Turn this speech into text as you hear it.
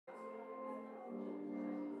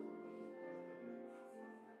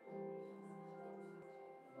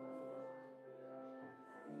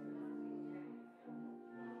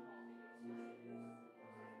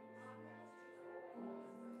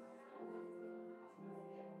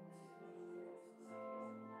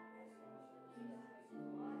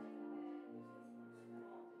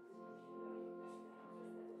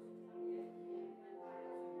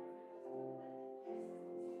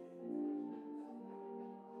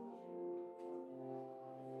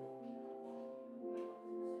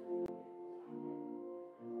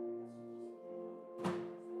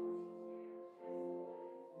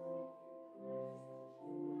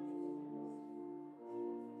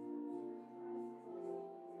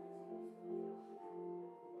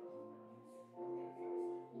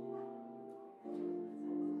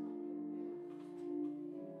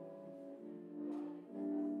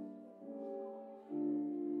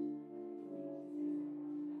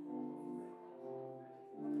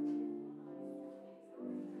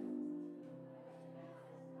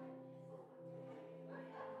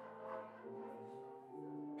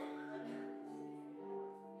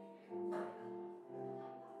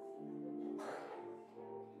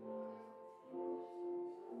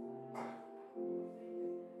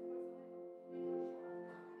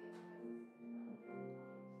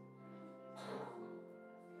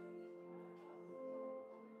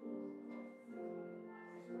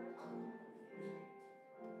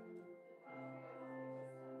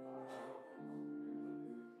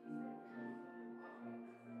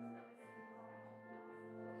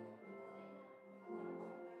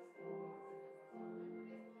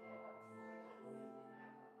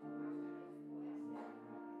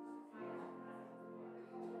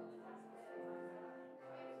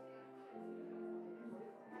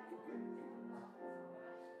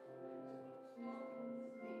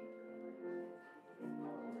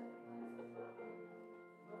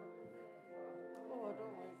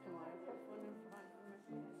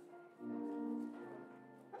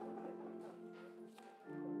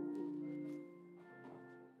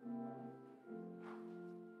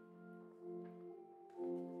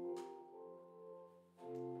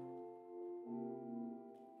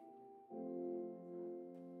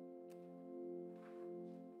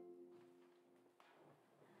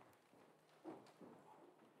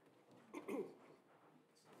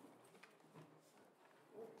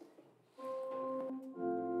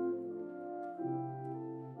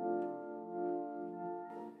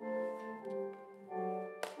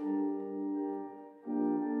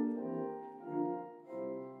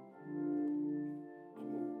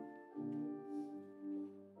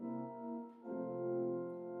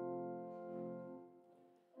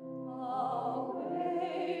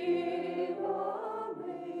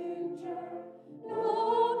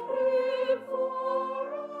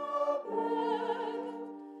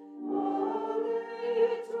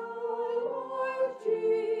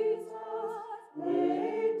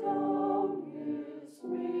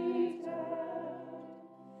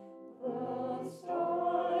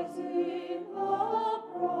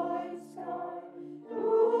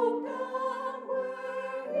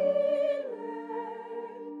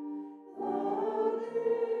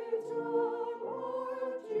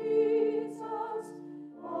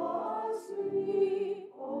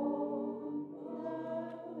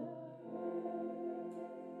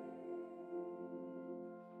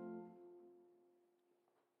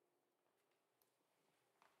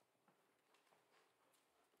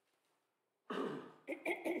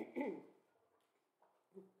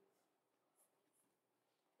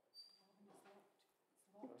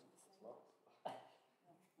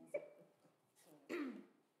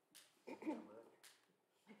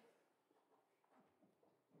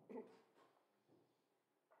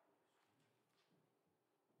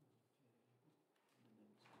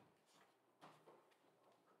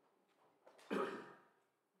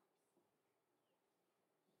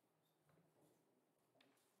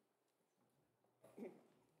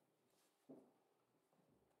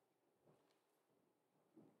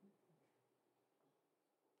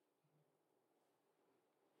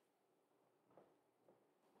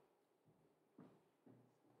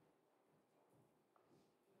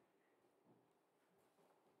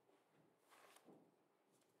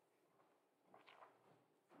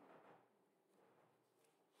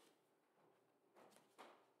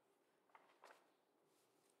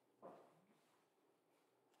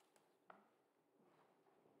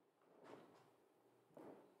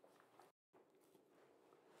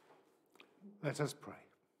Let us pray.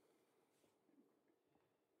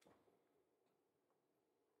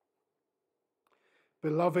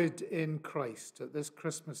 Beloved in Christ, at this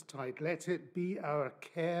Christmastide, let it be our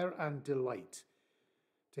care and delight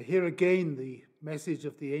to hear again the message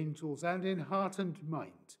of the angels, and in heart and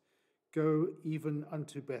mind go even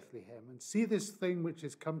unto Bethlehem, and see this thing which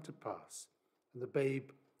is come to pass, and the babe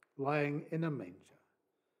lying in a manger.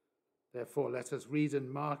 Therefore let us read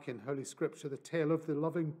and mark in Holy Scripture the tale of the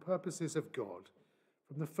loving purposes of God,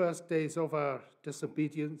 from the first days of our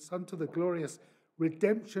disobedience unto the glorious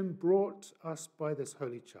redemption brought us by this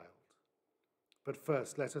holy child. But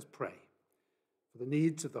first, let us pray for the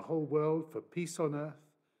needs of the whole world, for peace on earth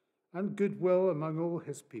and goodwill among all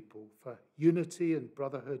his people, for unity and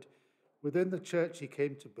brotherhood within the church he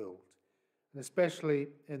came to build, and especially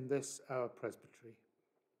in this our presbytery.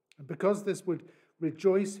 And because this would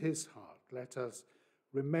rejoice his heart, let us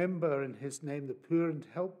remember in his name the poor and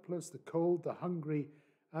helpless, the cold, the hungry,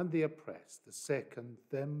 and the oppressed, the sick and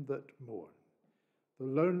them that mourn, the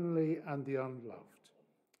lonely and the unloved,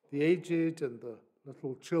 the aged and the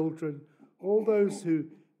little children, all those who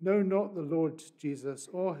know not the Lord Jesus,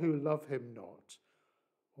 or who love him not,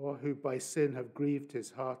 or who by sin have grieved his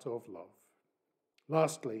heart of love.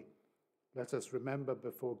 Lastly, let us remember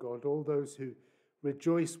before God all those who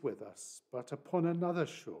rejoice with us, but upon another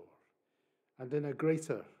shore and in a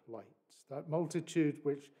greater light, that multitude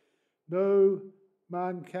which no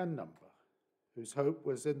man can number, whose hope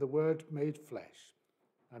was in the Word made flesh,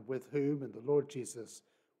 and with whom in the Lord Jesus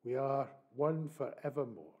we are one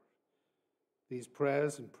forevermore. These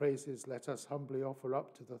prayers and praises let us humbly offer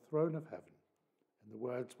up to the throne of heaven in the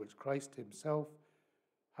words which Christ himself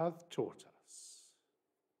hath taught us.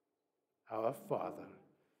 Our Father,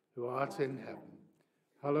 who art in heaven,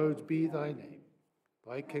 hallowed be thy name.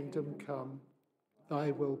 Thy kingdom come,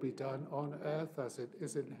 thy will be done on earth as it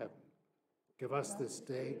is in heaven. Give us this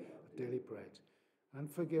day our daily bread, and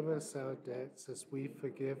forgive us our debts as we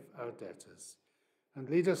forgive our debtors. And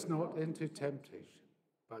lead us not into temptation,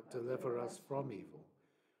 but deliver us from evil.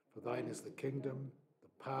 For thine is the kingdom,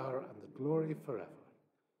 the power, and the glory forever.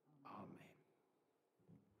 Amen.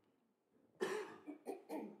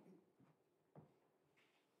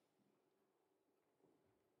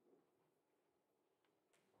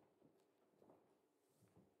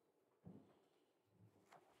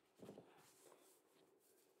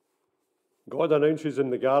 God announces in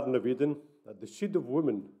the Garden of Eden that the seed of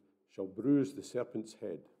woman shall bruise the serpent's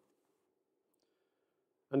head.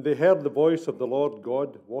 And they heard the voice of the Lord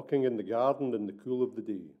God walking in the garden in the cool of the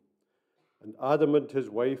day. And Adam and his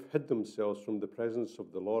wife hid themselves from the presence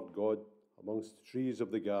of the Lord God amongst the trees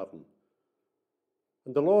of the garden.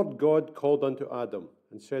 And the Lord God called unto Adam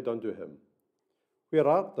and said unto him, Where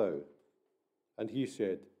art thou? And he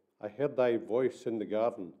said, I heard thy voice in the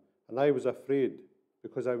garden, and I was afraid,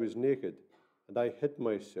 because I was naked, and I hid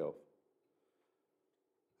myself.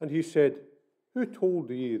 And he said, Who told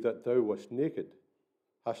thee that thou wast naked?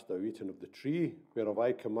 Hast thou eaten of the tree whereof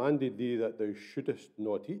I commanded thee that thou shouldest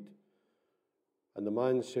not eat? And the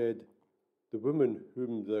man said, The woman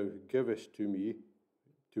whom thou gavest to me,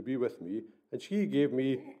 to be with me, and she gave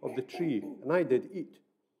me of the tree, and I did eat.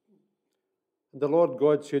 And the Lord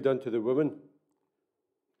God said unto the woman,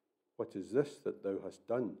 What is this that thou hast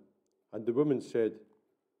done? And the woman said,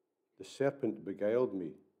 The serpent beguiled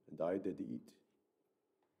me, and I did eat.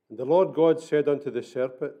 And the Lord God said unto the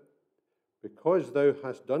serpent, Because thou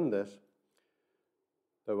hast done this,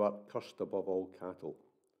 thou art cursed above all cattle,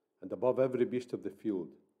 and above every beast of the field.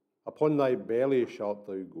 Upon thy belly shalt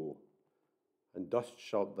thou go, and dust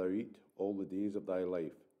shalt thou eat all the days of thy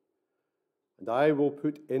life. And I will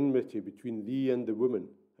put enmity between thee and the woman,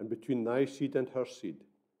 and between thy seed and her seed.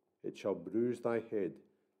 It shall bruise thy head,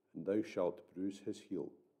 and thou shalt bruise his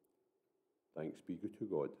heel. Thanks be to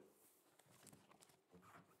God.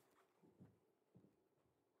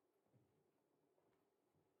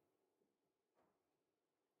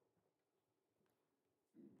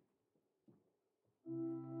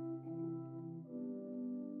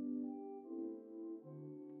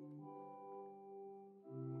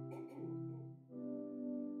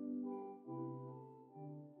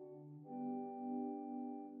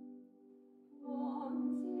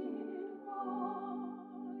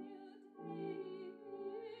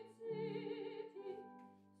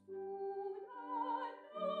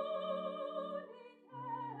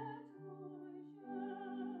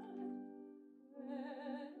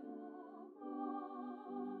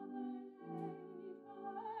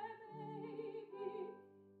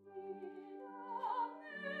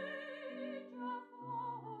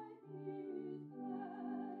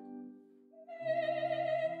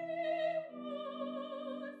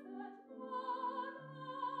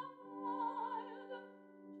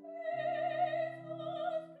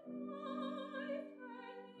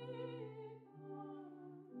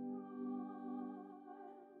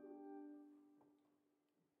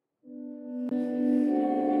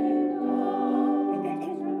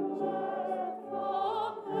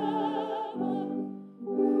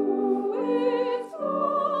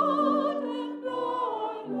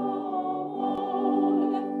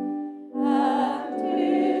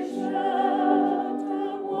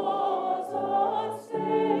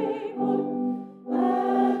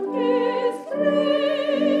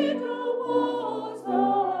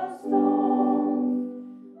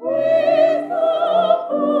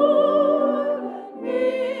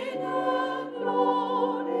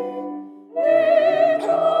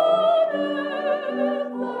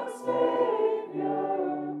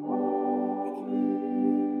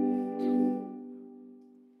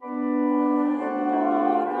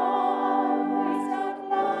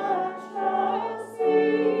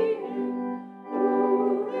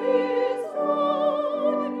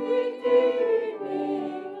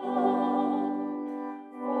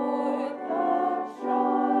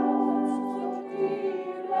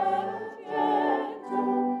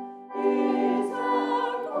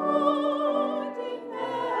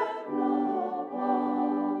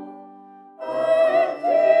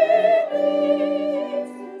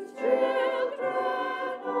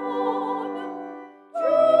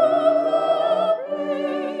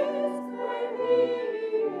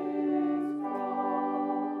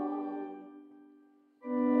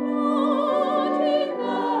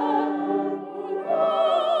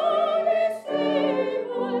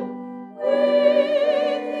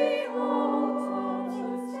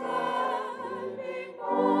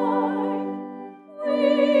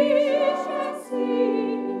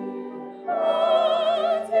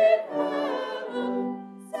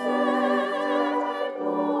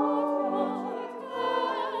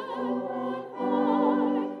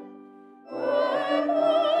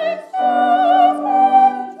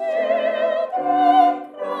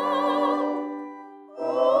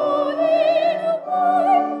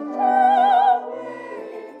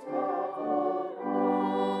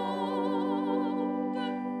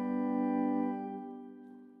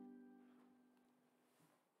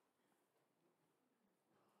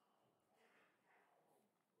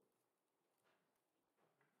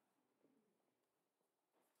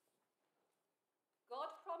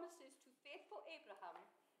 promises to faithful Abraham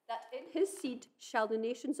that in his seed shall the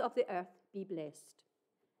nations of the earth be blessed.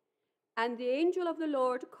 And the angel of the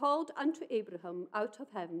Lord called unto Abraham out of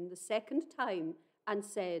heaven the second time and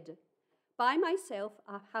said, By myself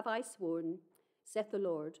have I sworn, saith the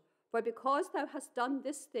Lord, for because thou hast done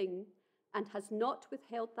this thing, and hast not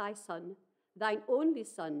withheld thy son, thine only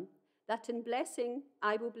son, that in blessing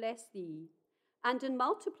I will bless thee, and in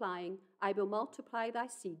multiplying I will multiply thy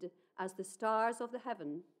seed as the stars of the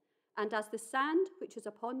heaven, and as the sand which is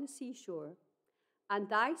upon the seashore. And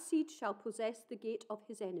thy seed shall possess the gate of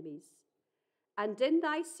his enemies. And in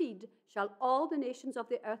thy seed shall all the nations of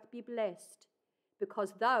the earth be blessed,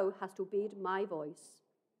 because thou hast obeyed my voice.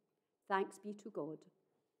 Thanks be to God.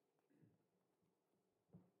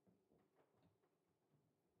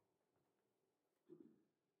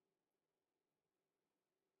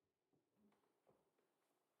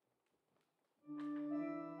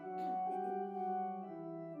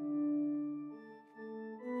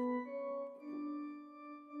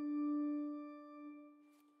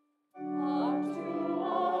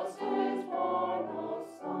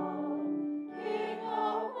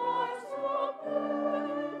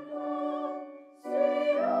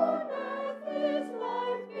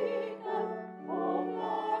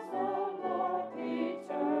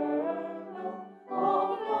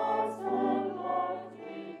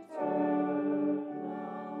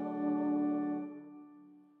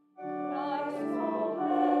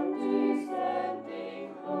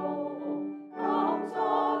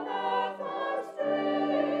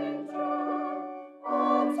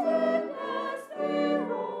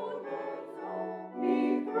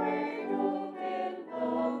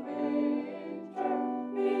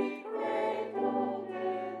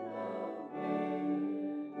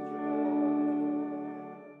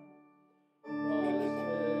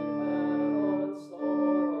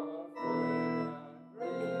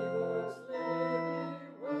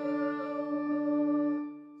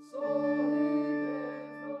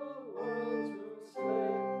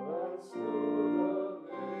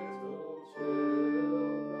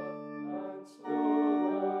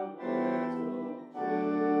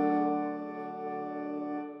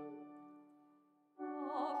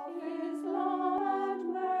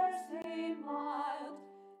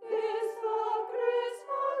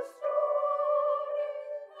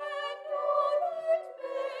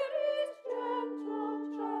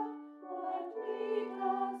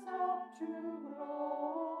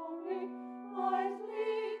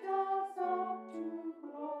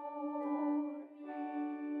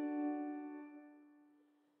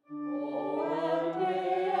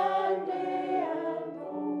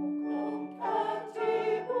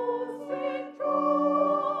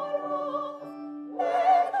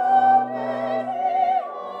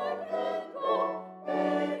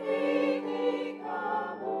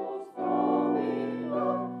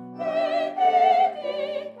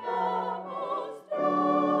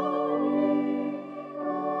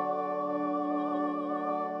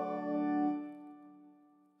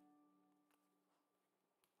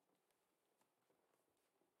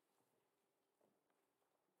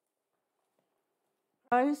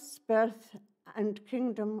 Christ's birth and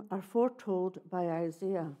kingdom are foretold by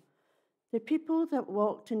Isaiah. The people that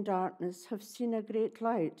walked in darkness have seen a great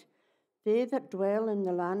light. They that dwell in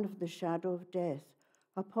the land of the shadow of death,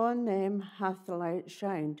 upon them hath the light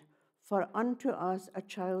shined. For unto us a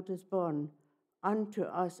child is born, unto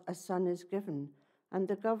us a son is given, and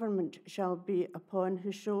the government shall be upon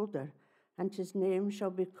his shoulder, and his name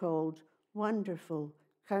shall be called Wonderful,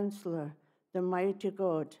 Counselor, the Mighty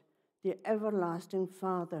God, the Everlasting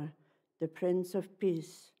Father, the Prince of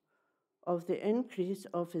Peace. Of the increase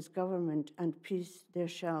of his government and peace there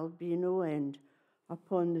shall be no end,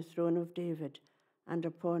 upon the throne of David and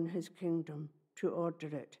upon his kingdom, to order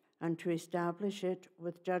it and to establish it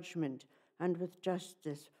with judgment and with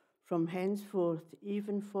justice from henceforth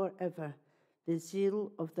even forever. The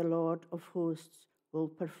zeal of the Lord of hosts will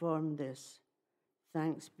perform this.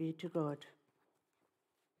 Thanks be to God.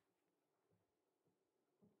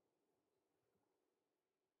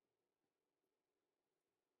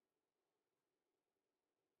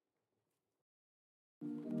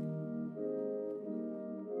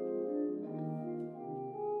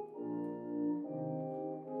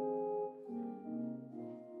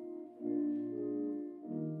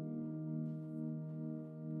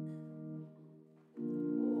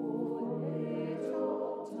 O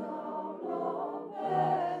little town of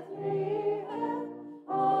Bethlehem,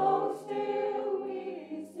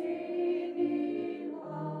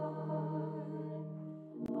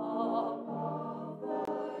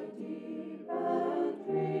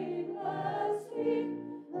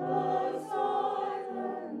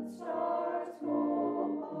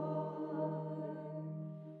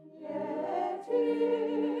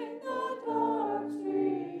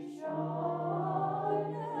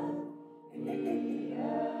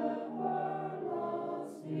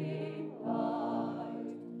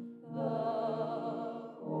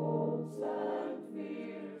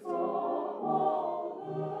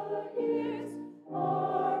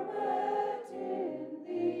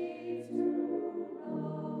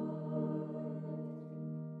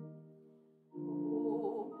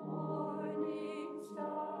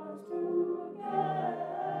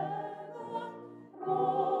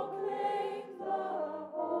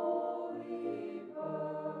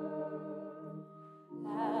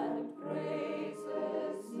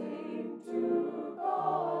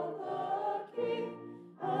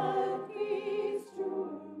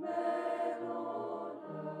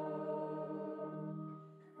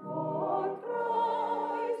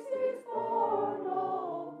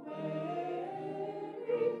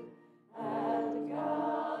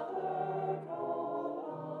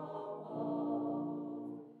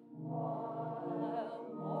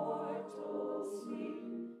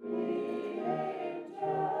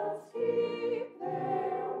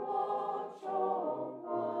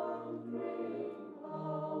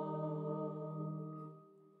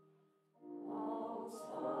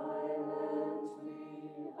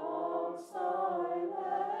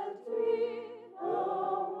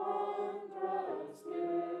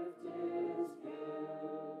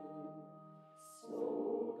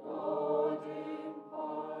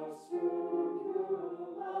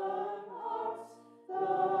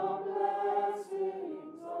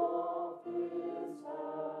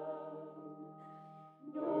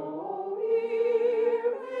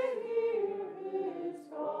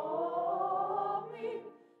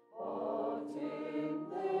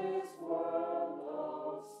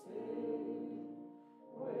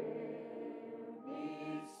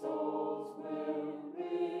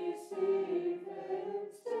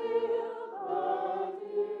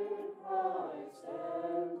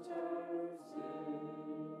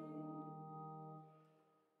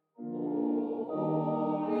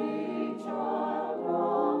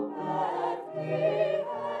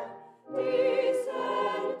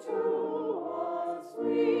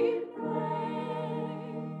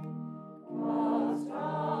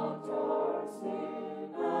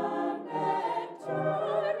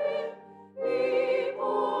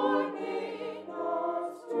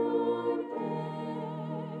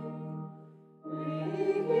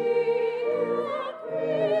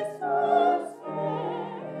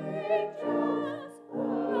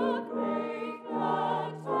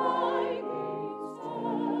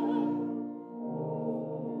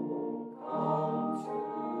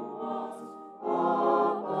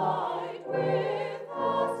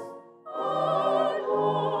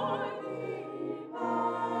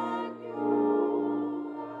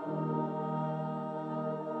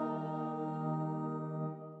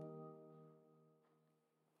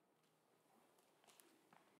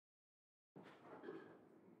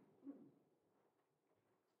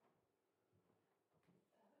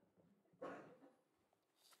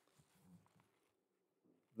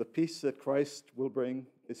 The peace that Christ will bring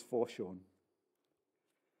is foreshorn.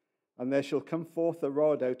 And there shall come forth a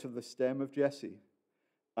rod out of the stem of Jesse,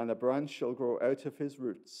 and a branch shall grow out of his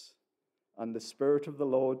roots, and the Spirit of the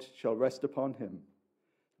Lord shall rest upon him,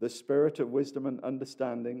 the Spirit of wisdom and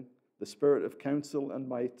understanding, the Spirit of counsel and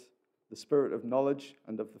might, the Spirit of knowledge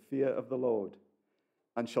and of the fear of the Lord,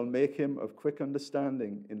 and shall make him of quick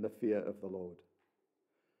understanding in the fear of the Lord.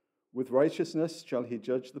 With righteousness shall he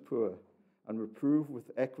judge the poor, and reprove with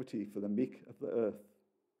equity for the meek of the earth.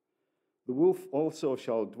 The wolf also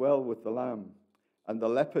shall dwell with the lamb, and the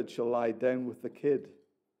leopard shall lie down with the kid,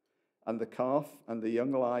 and the calf and the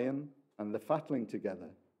young lion and the fatling together,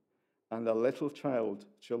 and a little child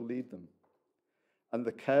shall lead them. And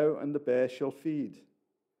the cow and the bear shall feed.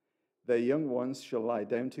 Their young ones shall lie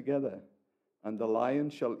down together, and the lion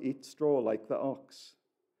shall eat straw like the ox.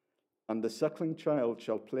 And the suckling child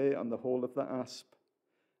shall play on the hole of the asp,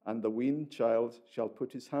 and the weaned child shall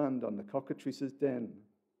put his hand on the cockatrice's den.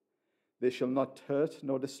 They shall not hurt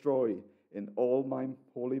nor destroy in all my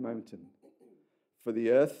holy mountain, for the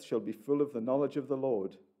earth shall be full of the knowledge of the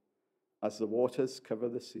Lord, as the waters cover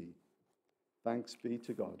the sea. Thanks be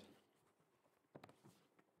to God.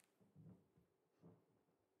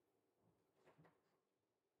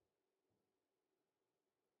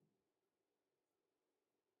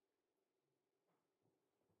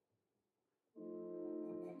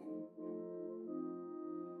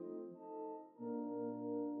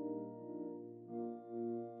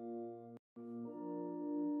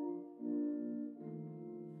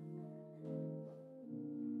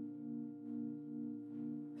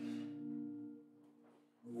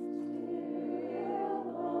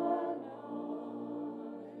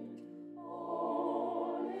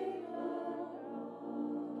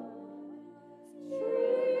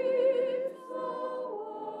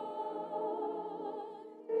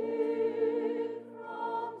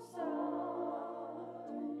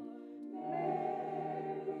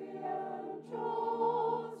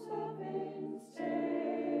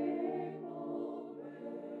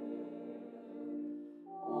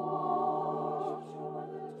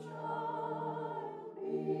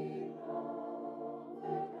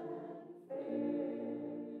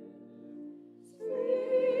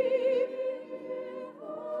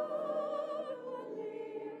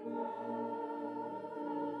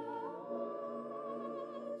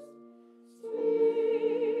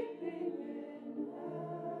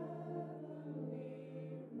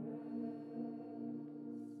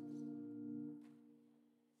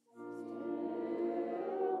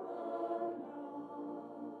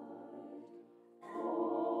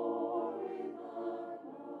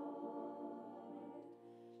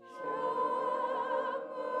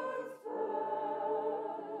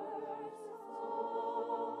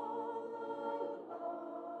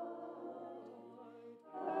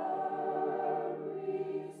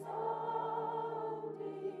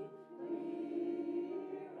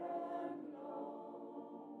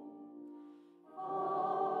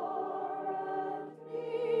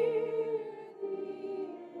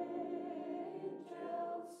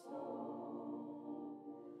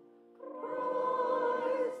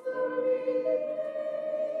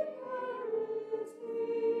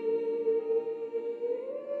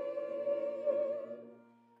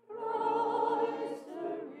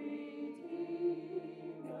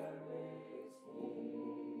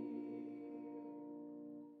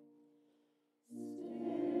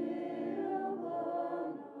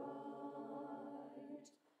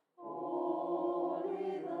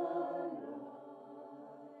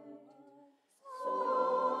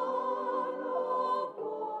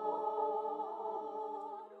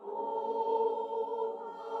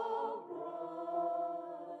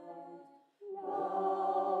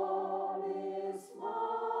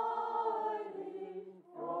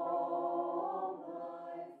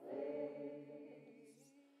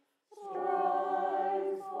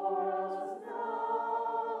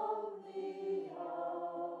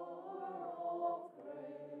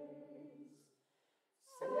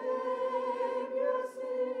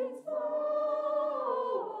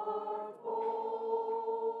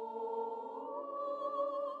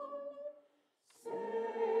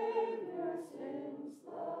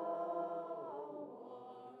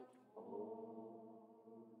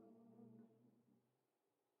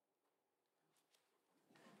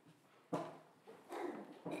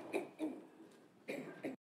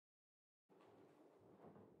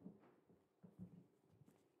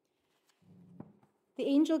 The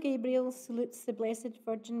angel Gabriel salutes the Blessed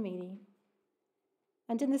Virgin Mary.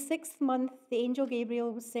 And in the 6th month, the angel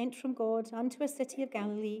Gabriel was sent from God unto a city of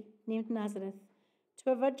Galilee named Nazareth,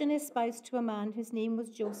 to a virgin espoused to a man whose name was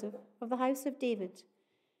Joseph, of the house of David.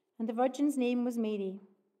 and the virgin's name was Mary.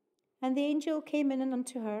 And the angel came in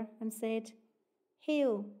unto her and said,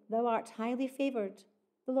 Hail, thou art highly favoured,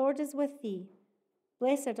 the Lord is with thee.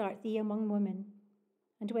 Blessed art thee among women.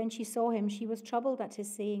 And when she saw him, she was troubled at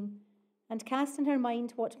his saying, and cast in her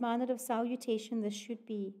mind what manner of salutation this should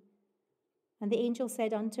be. And the angel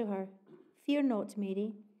said unto her, Fear not,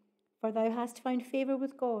 Mary, for thou hast found favour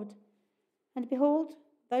with God. And behold,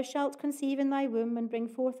 thou shalt conceive in thy womb and bring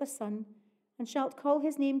forth a son, and shalt call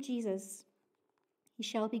his name Jesus. He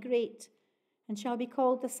shall be great, and shall be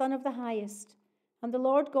called the Son of the Highest. And the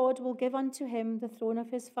Lord God will give unto him the throne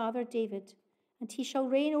of his father David, and he shall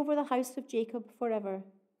reign over the house of Jacob forever.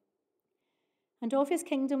 And of his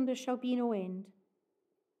kingdom there shall be no end.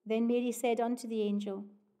 Then Mary said unto the angel,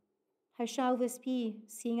 How shall this be,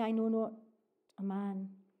 seeing I know not a man?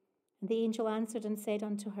 And the angel answered and said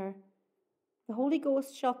unto her, The Holy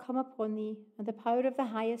Ghost shall come upon thee, and the power of the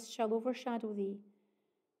Highest shall overshadow thee.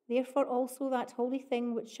 Therefore also that holy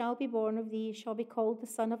thing which shall be born of thee shall be called the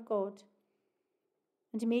Son of God.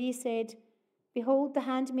 And Mary said, Behold the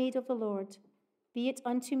handmaid of the Lord, be it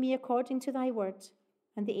unto me according to thy word.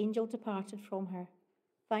 And the angel departed from her.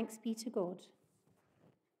 Thanks be to God.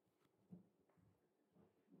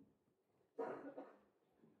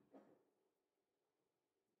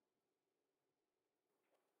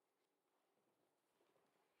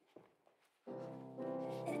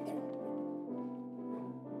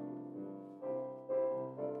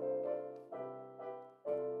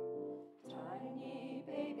 Tiny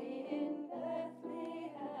baby in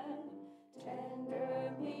Bethlehem,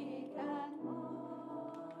 tender, meek, and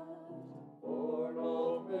mild, born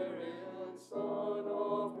of Mary and Son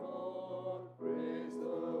of God, praise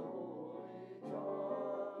the Holy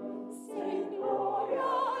Child. Sing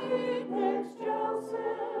Gloria in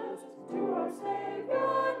excelsis to our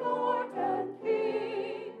Savior, Lord and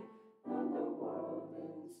King, and the world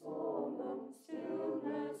in solemn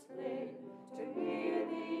stillness lay to hear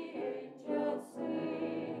the angels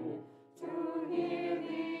sing, to hear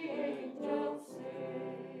the angels sing.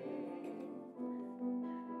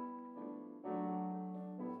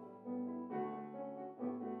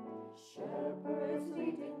 Shepherds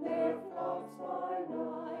leading their flocks by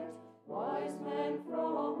night, wise men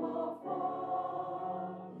from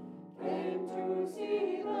afar, came to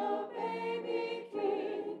see the baby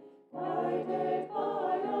King, guided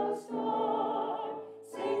by a star.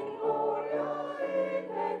 Sing Gloria in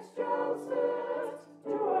excelsis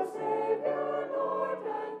to our Savior, Lord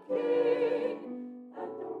and King,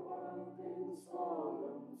 and the world in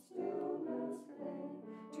solemn stillness lay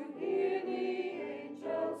to hear the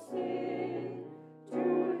angels sing, to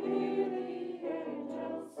hear the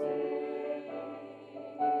angels sing.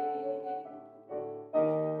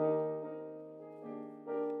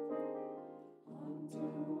 Unto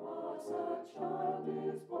us a child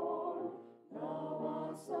is born, now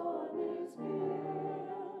a son is given.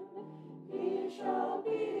 He shall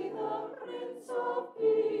be the Prince of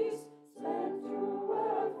Peace, sent to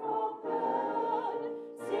earth from heaven.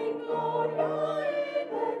 Sing Gloria in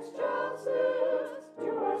excelsis to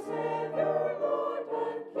our Savior, Lord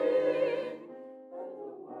and King, and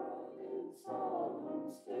the world in solemn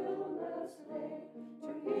stillness lay to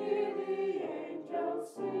hear the angels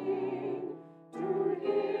sing, to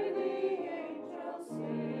hear the angels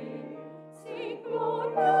sing. Sing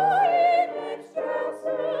Gloria in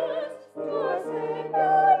excelsis to our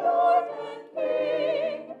Savior, Lord and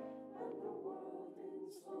King, and the world in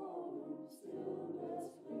solemn stillness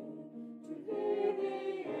lay to hear the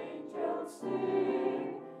angels sing,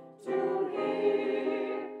 to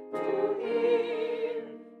hear, to hear,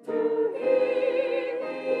 to hear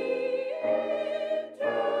the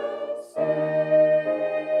angels sing.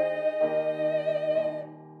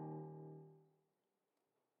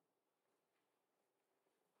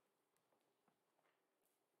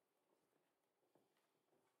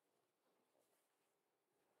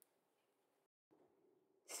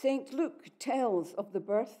 St. Luke tells of the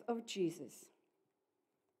birth of Jesus.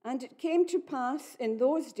 And it came to pass in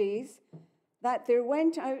those days that there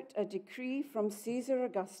went out a decree from Caesar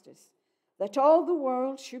Augustus that all the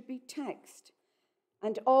world should be taxed,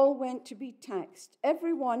 and all went to be taxed,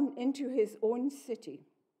 every one into his own city.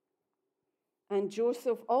 And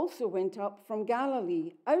Joseph also went up from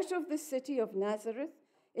Galilee, out of the city of Nazareth,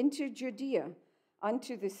 into Judea,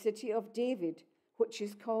 unto the city of David, which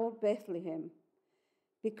is called Bethlehem,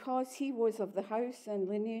 because he was of the house and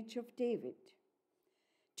lineage of David,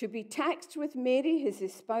 to be taxed with Mary, his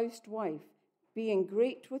espoused wife, being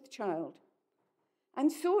great with child.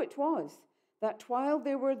 And so it was, that while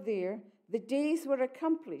they were there, the days were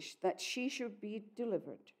accomplished that she should be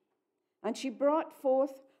delivered. And she brought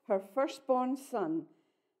forth her firstborn son,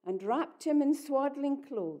 and wrapped him in swaddling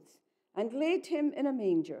clothes, and laid him in a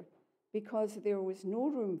manger, because there was no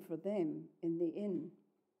room for them in the inn.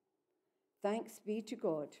 Thanks be to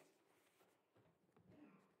God.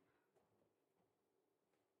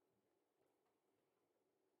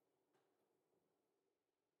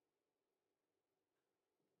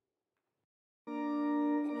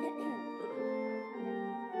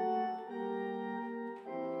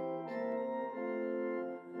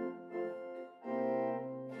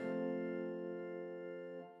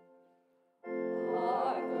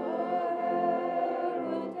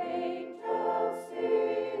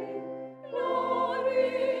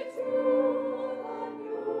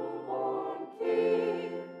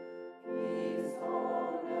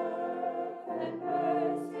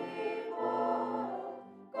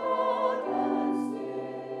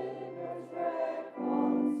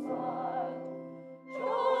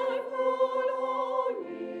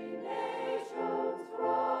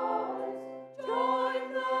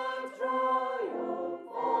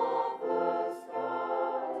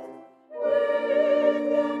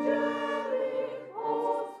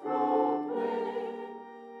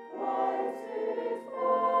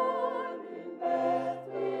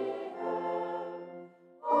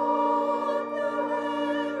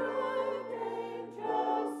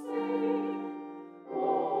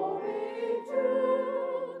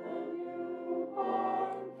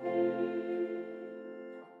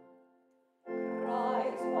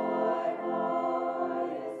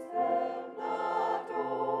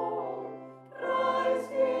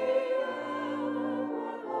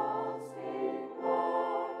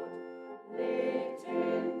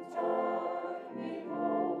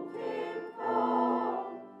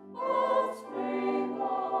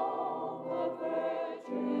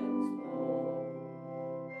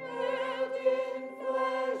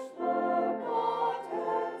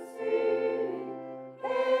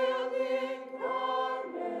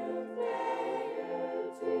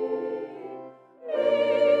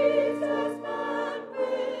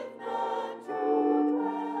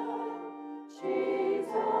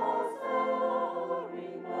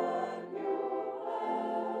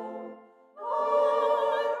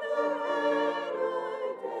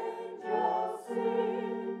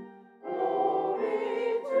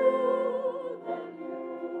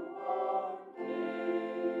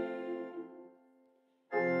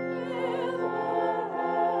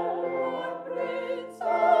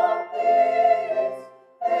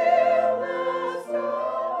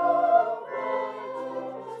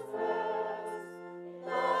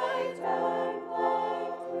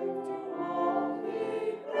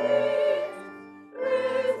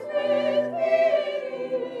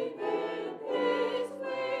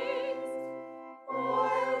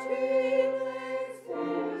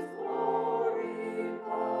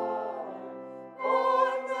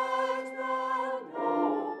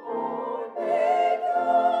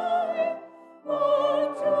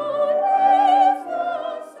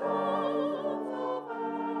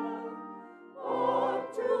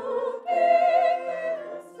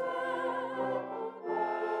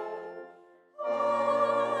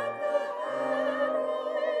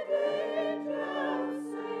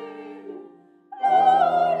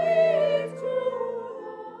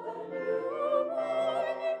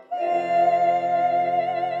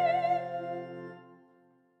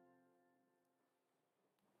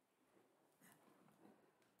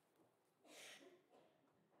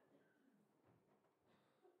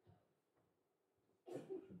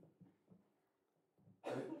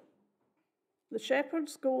 The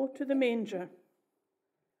shepherds go to the manger.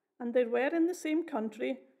 And there were in the same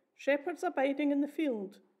country shepherds abiding in the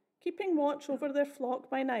field, keeping watch over their flock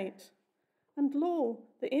by night. And lo,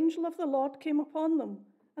 the angel of the Lord came upon them,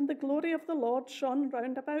 and the glory of the Lord shone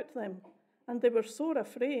round about them, and they were sore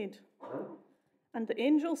afraid. And the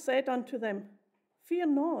angel said unto them, Fear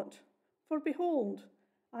not, for behold,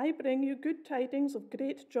 I bring you good tidings of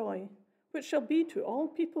great joy, which shall be to all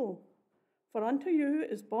people. For unto you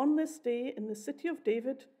is born this day in the city of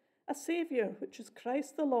David a Saviour, which is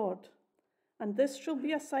Christ the Lord. And this shall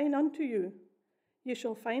be a sign unto you. Ye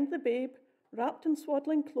shall find the babe wrapped in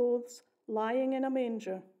swaddling clothes, lying in a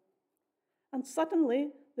manger. And suddenly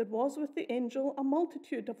there was with the angel a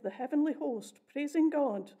multitude of the heavenly host, praising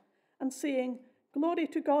God, and saying, Glory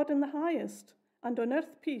to God in the highest, and on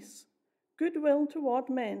earth peace, goodwill toward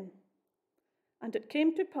men. And it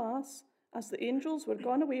came to pass, as the angels were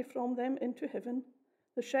gone away from them into heaven,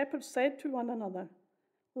 the shepherds said to one another,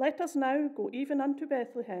 Let us now go even unto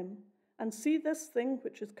Bethlehem, and see this thing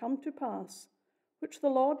which is come to pass, which the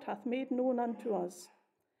Lord hath made known unto us.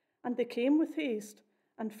 And they came with haste,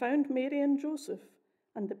 and found Mary and Joseph,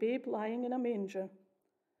 and the babe lying in a manger.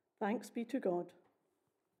 Thanks be to God.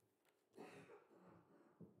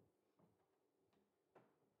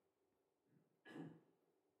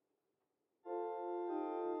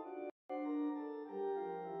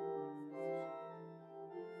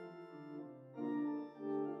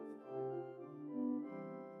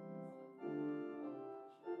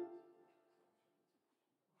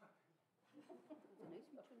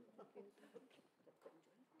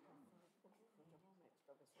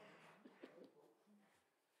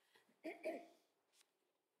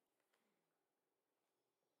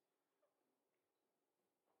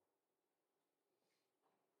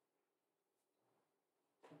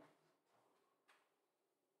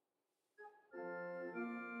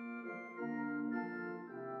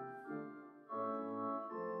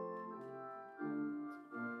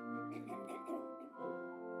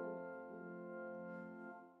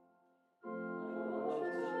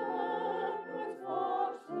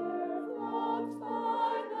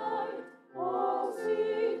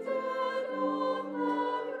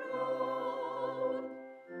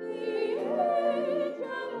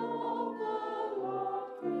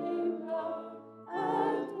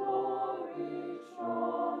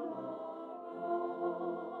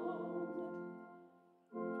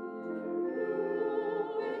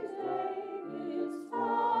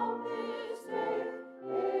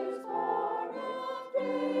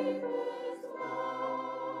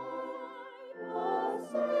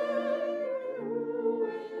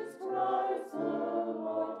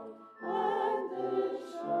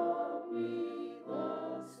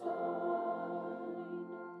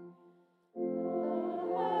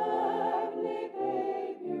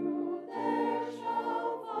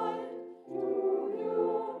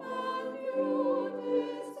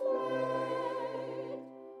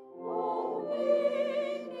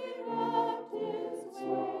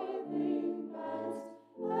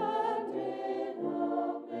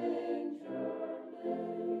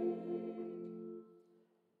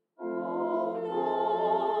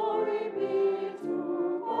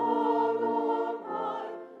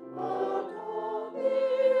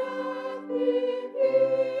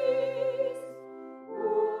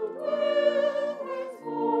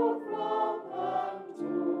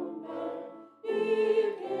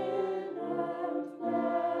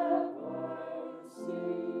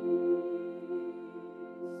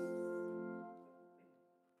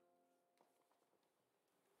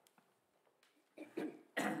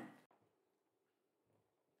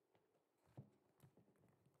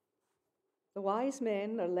 The wise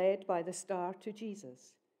men are led by the star to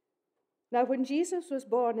Jesus. Now, when Jesus was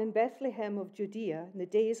born in Bethlehem of Judea in the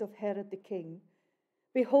days of Herod the king,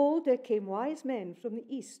 behold, there came wise men from the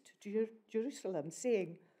east to Jerusalem,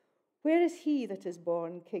 saying, Where is he that is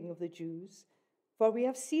born King of the Jews? For we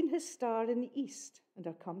have seen his star in the east and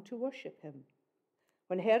are come to worship him.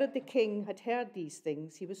 When Herod the king had heard these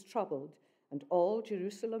things, he was troubled, and all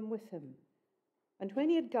Jerusalem with him. And when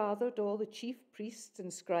he had gathered all the chief priests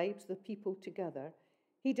and scribes of the people together,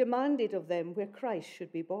 he demanded of them where Christ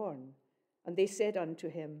should be born. And they said unto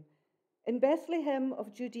him, In Bethlehem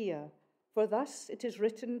of Judea, for thus it is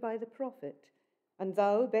written by the prophet, And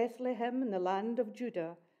thou, Bethlehem, in the land of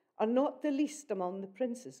Judah, are not the least among the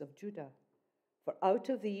princes of Judah. For out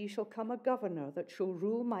of thee shall come a governor that shall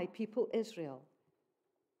rule my people Israel.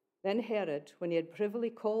 Then Herod, when he had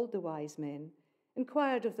privily called the wise men,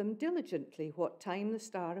 inquired of them diligently what time the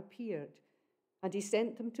star appeared. And he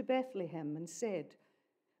sent them to Bethlehem and said,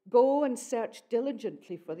 Go and search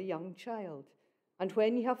diligently for the young child, and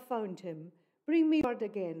when ye have found him, bring me word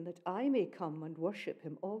again, that I may come and worship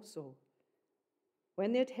him also.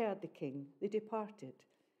 When they had heard the king, they departed,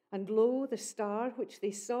 and lo, the star which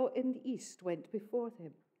they saw in the east went before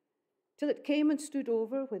them, till it came and stood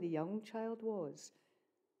over where the young child was.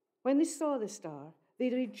 When they saw the star, they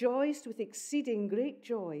rejoiced with exceeding great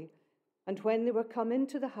joy, and when they were come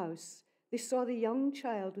into the house, they saw the young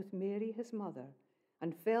child with Mary his mother,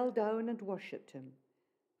 and fell down and worshipped him.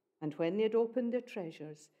 And when they had opened their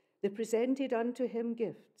treasures, they presented unto him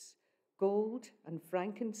gifts, gold and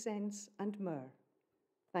frankincense and myrrh.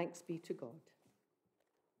 Thanks be to God.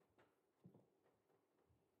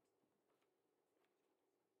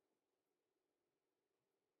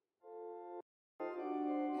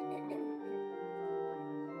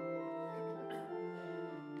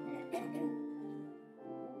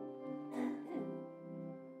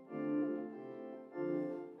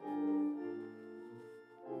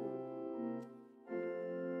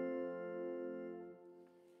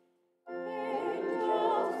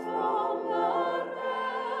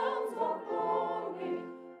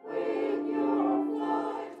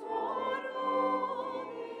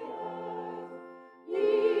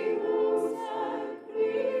 Ye who stand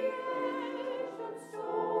created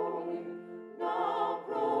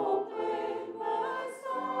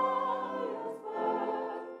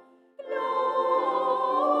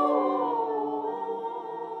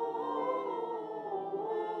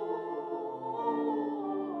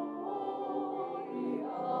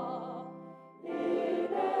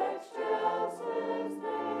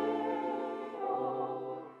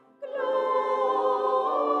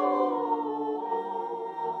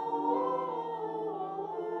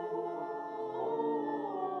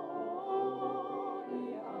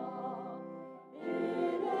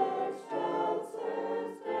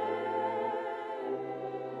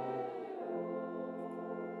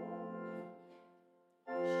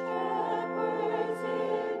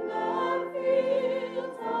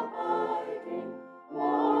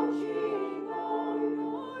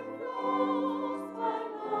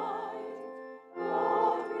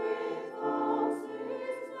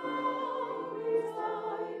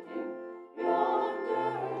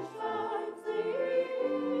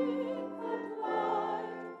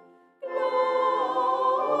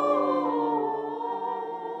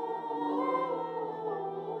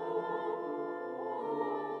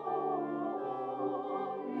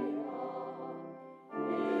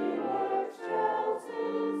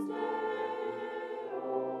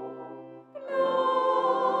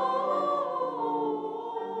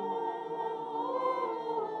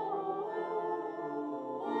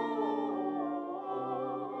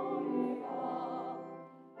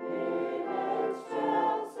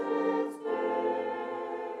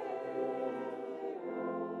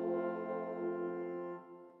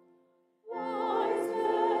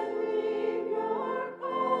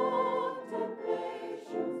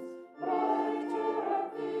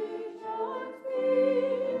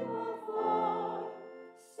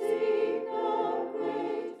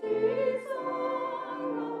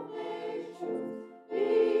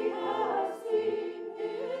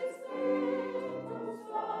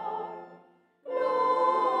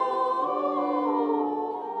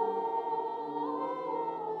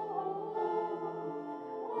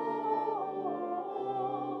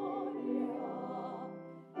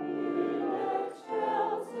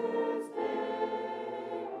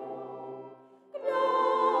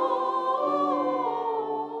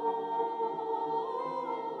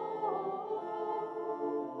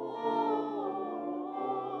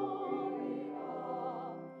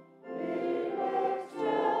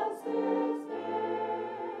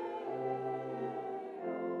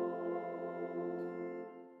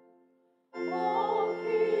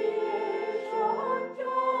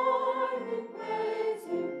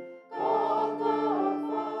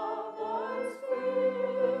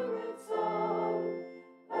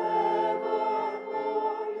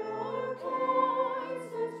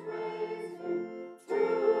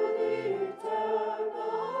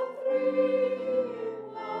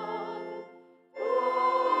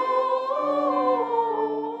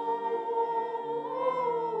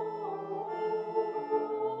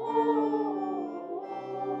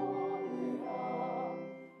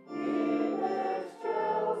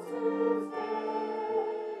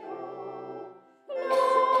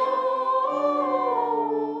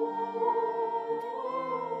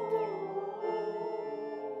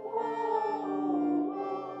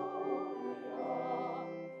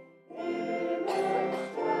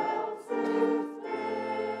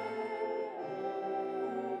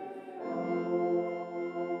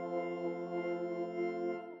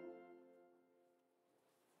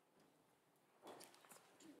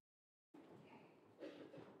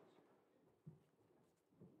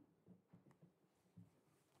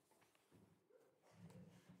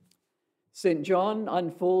St. John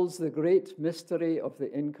unfolds the great mystery of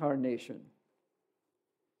the Incarnation.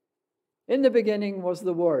 In the beginning was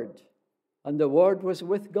the Word, and the Word was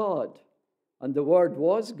with God, and the Word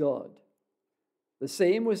was God. The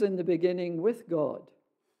same was in the beginning with God.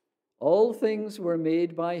 All things were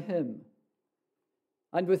made by him,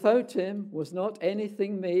 and without him was not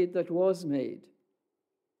anything made that was made.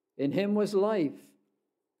 In him was life,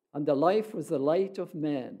 and the life was the light of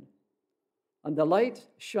men. And the light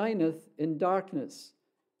shineth in darkness,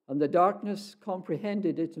 and the darkness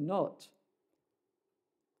comprehended it not.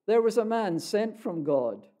 There was a man sent from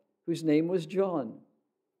God, whose name was John.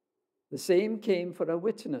 The same came for a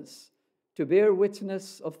witness, to bear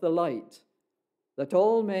witness of the light, that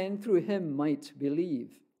all men through him might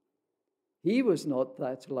believe. He was not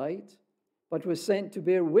that light, but was sent to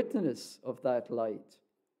bear witness of that light.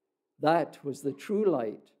 That was the true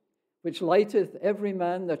light, which lighteth every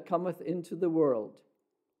man that cometh into the world.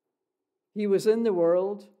 He was in the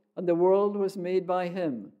world, and the world was made by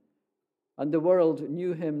him, and the world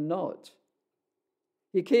knew him not.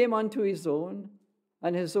 He came unto his own,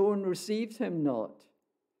 and his own received him not.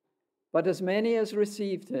 But as many as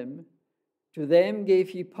received him, to them gave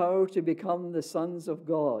he power to become the sons of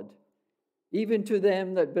God, even to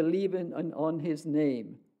them that believe in and on his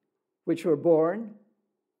name, which were born,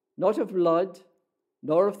 not of blood,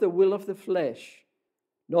 nor of the will of the flesh,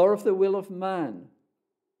 nor of the will of man,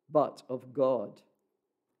 but of God.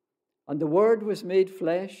 And the Word was made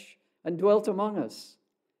flesh and dwelt among us,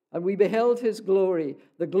 and we beheld his glory,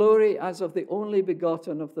 the glory as of the only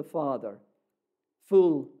begotten of the Father,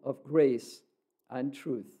 full of grace and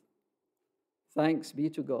truth. Thanks be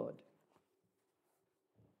to God.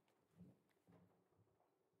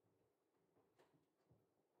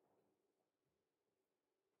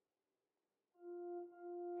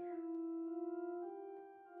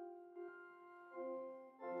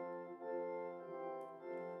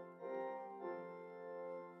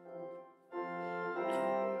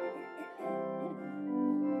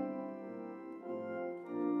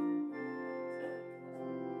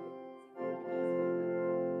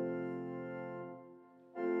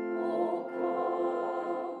 O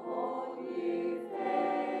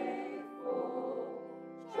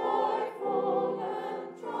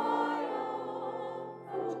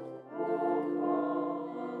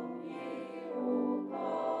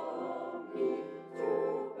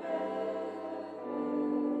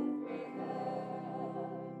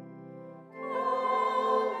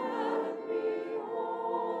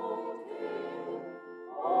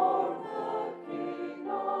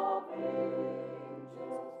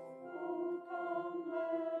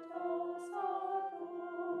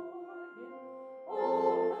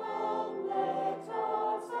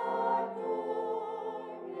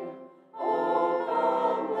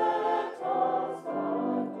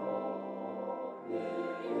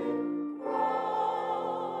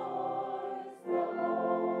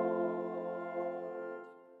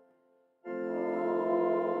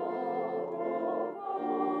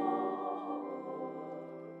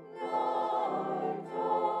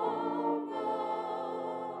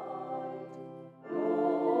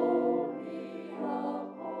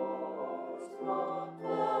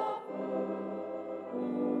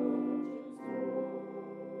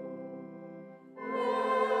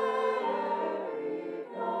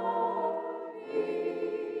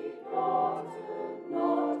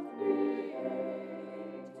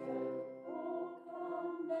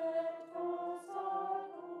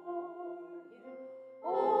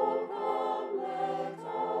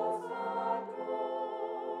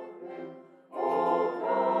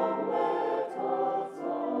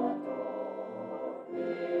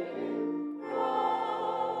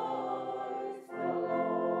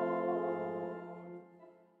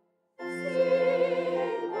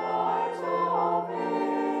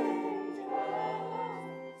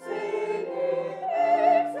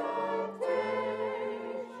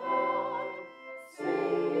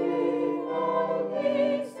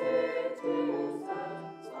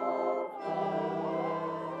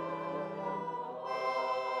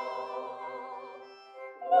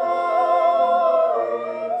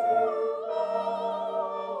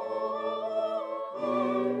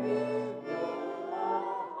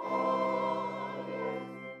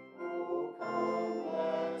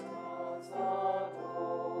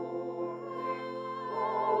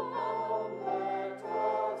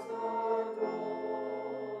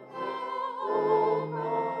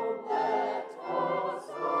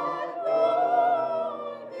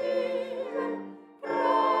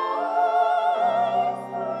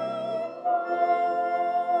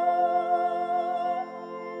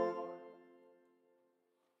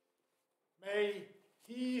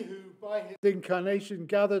The incarnation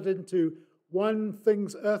gathered into one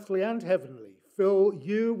things earthly and heavenly, fill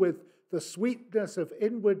you with the sweetness of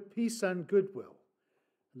inward peace and goodwill.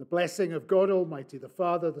 And the blessing of God Almighty, the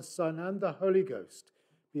Father, the Son, and the Holy Ghost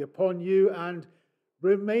be upon you and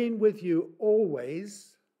remain with you always